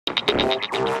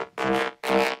Alright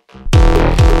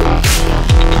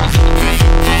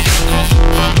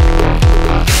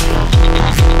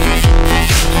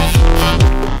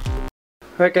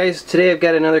guys, today I've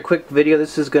got another quick video.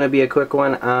 This is going to be a quick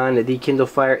one on the Kindle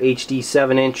Fire HD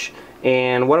 7-inch,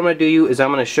 and what I'm going to do is I'm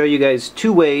going to show you guys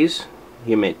two ways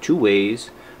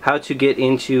how to get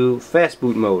into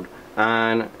Fastboot mode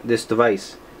on this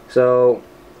device. So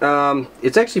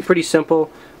it's actually pretty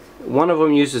simple. One of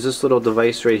them uses this little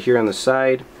device right here on the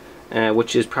side,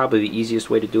 which is probably the easiest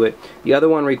way to do it. The other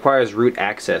one requires root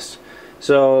access.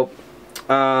 So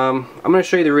I'm going to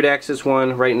show you the root access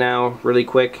one right now really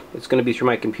quick. It's going to be through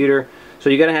my computer.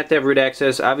 So you're going to have root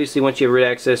access. Obviously once you have root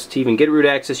access, to even get root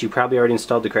access you probably already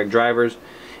installed the correct drivers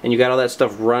and you got all that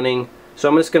stuff running. So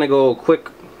I'm just going to go quick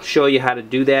show you how to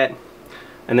do that,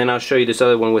 and then I'll show you this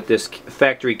other one with this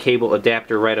factory cable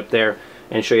adapter right up there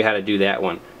and show you how to do that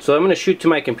one. So I'm going to shoot to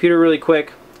my computer really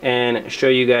quick and show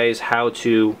you guys how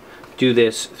to do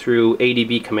this through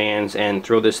ADB commands and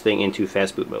throw this thing into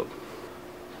Fastboot mode.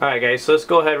 Alright guys, so let's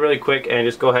go ahead really quick and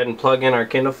just go ahead and plug in our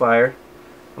Kindle Fire.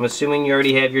 I'm assuming you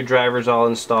already have your drivers all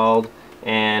installed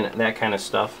and that kind of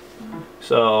stuff.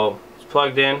 So it's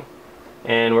plugged in,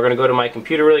 and we're going to go to my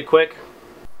computer really quick,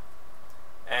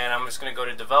 and I'm just going to go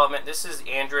to development. This is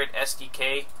the Android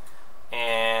SDK,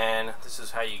 and this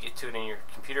is how you get to it in your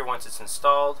computer once it's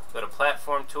installed. Go to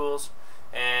platform tools,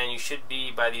 and you should be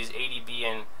by these ADB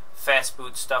and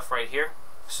Fastboot stuff right here.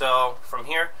 So from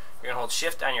here you're going to hold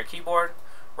shift on your keyboard,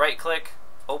 right click,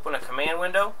 open a command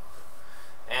window,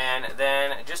 and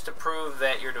then just to prove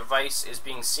that your device is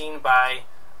being seen by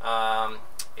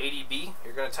ADB,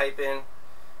 you're going to type in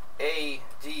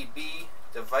ADB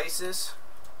devices,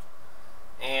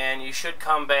 and you should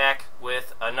come back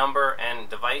with a number and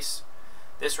device.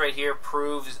 This right here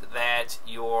proves that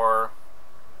your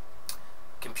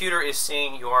computer is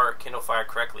seeing your Kindle Fire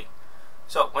correctly.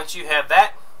 So once you have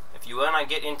that, if you want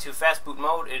to get into Fastboot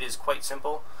mode, it is quite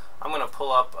simple. I'm going to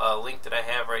pull up a link that I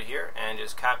have right here and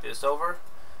just copy this over,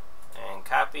 and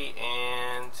copy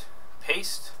and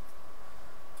paste,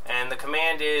 and the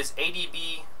command is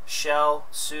ADB shell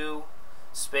su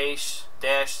space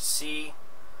dash c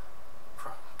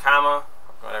comma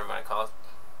whatever you want to call it,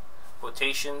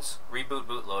 quotations, reboot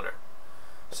bootloader.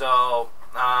 So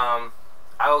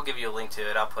I will give you a link to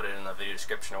it. I'll put it in the video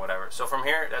description or whatever. So from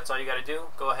here, that's all you got to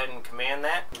do. Go ahead and command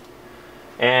that.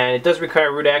 And it does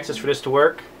require root access for this to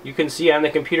work. You can see on the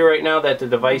computer right now that the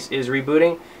device is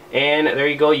rebooting, and there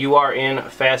you go, you are in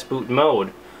Fastboot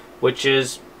mode, which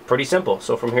is pretty simple.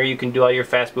 So from here you can do all your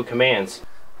Fastboot commands.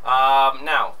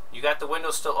 Now, you got the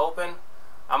window still open.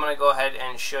 I'm going to go ahead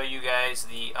and show you guys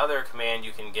the other command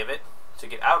you can give it to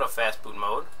get out of Fastboot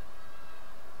mode,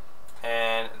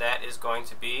 and that is going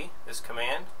to be this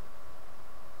command.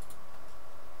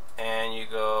 And you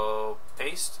go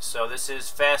paste. So this is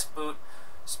Fastboot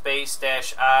space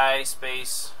dash I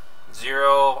space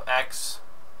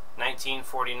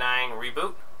 0x1949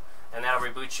 reboot, and that'll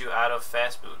reboot you out of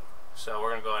Fastboot. So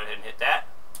we're going to go ahead and hit that,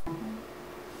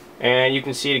 and you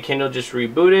can see the Kindle just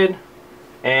rebooted,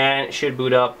 and it should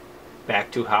boot up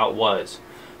back to how it was.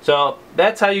 So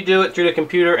that's how you do it through the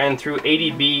computer and through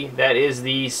ADB. That is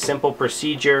the simple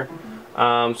procedure.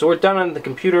 So we're done on the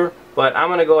computer, but I'm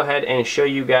going to go ahead and show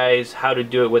you guys how to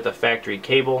do it with a factory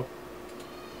cable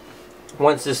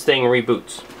once this thing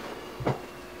reboots.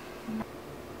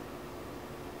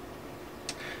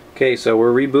 Okay, so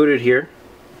we're rebooted here.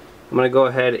 I'm going to go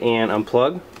ahead and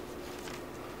unplug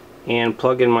and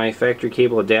plug in my factory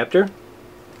cable adapter,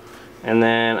 and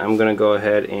then I'm going to go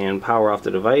ahead and power off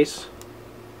the device,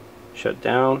 shut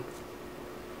down,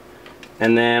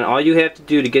 and then all you have to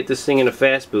do to get this thing into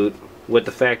Fastboot with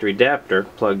the factory adapter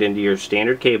plugged into your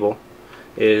standard cable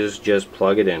is just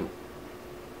plug it in.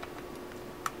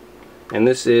 And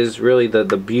this is really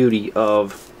the beauty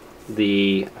of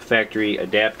the factory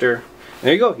adapter.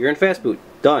 There you go, you're in Fastboot.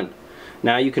 Done.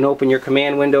 Now you can open your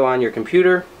command window on your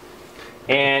computer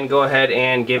and go ahead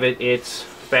and give it its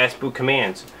Fastboot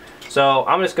commands. So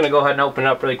I'm just going to go ahead and open it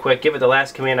up really quick, give it the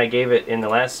last command I gave it in the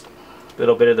last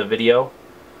little bit of the video,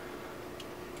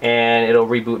 and it'll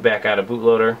reboot back out of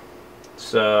bootloader.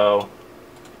 So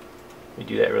we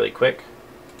do that really quick,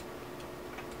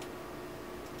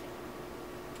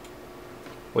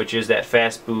 which is that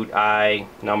Fastboot I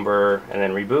number and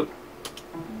then reboot.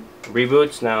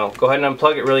 Reboots. Now go ahead and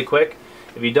unplug it really quick.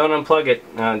 If you don't unplug it,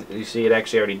 you see it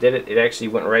actually already did it. It actually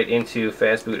went right into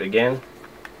Fastboot again.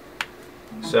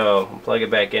 So plug it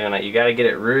back in, and you got to get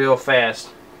it real fast,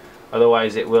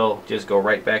 otherwise it will just go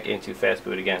right back into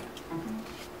Fastboot again.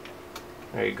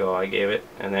 There you go, I gave it,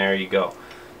 and there you go.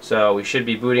 So we should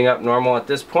be booting up normal at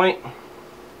this point.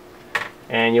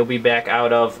 and you'll be back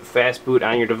out of Fastboot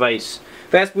on your device.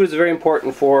 Fastboot is very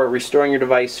important for restoring your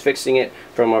device, fixing it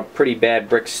from a pretty bad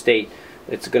brick state.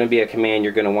 It's going to be a command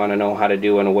you're going to want to know how to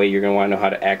do, in a way you're going to want to know how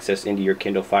to access into your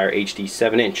Kindle Fire HD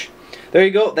 7-inch. There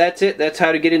you go, that's it. That's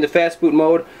how to get into Fastboot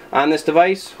mode on this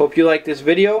device. Hope you like this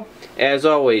video. As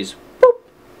always, boop,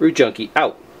 Root Junkie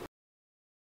out.